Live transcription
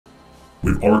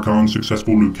With Orikan's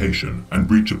successful location and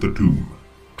breach of the tomb,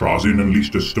 Trazyn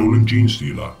unleashed a stolen gene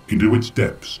stealer into its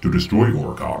depths to destroy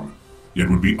Orikan, yet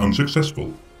would be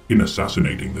unsuccessful in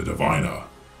assassinating the diviner.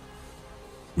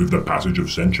 With the passage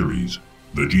of centuries,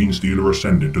 the gene stealer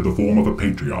ascended to the form of a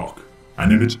patriarch,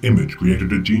 and in its image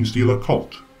created a gene stealer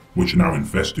cult, which now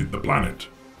infested the planet.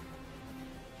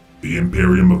 The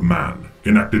Imperium of Man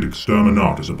enacted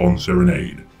exterminatus upon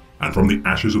Serenade, and from the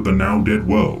ashes of the now dead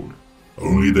world,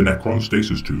 only the Necron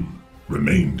stasis tomb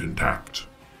remained intact.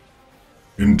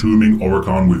 Entombing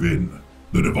Orikan within,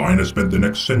 the diviner spent the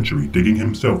next century digging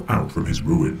himself out from his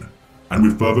ruin, and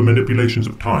with further manipulations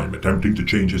of time attempting to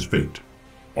change his fate,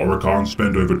 Orikan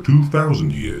spent over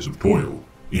 2,000 years of toil,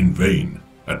 in vain,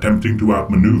 attempting to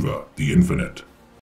outmaneuver the Infinite.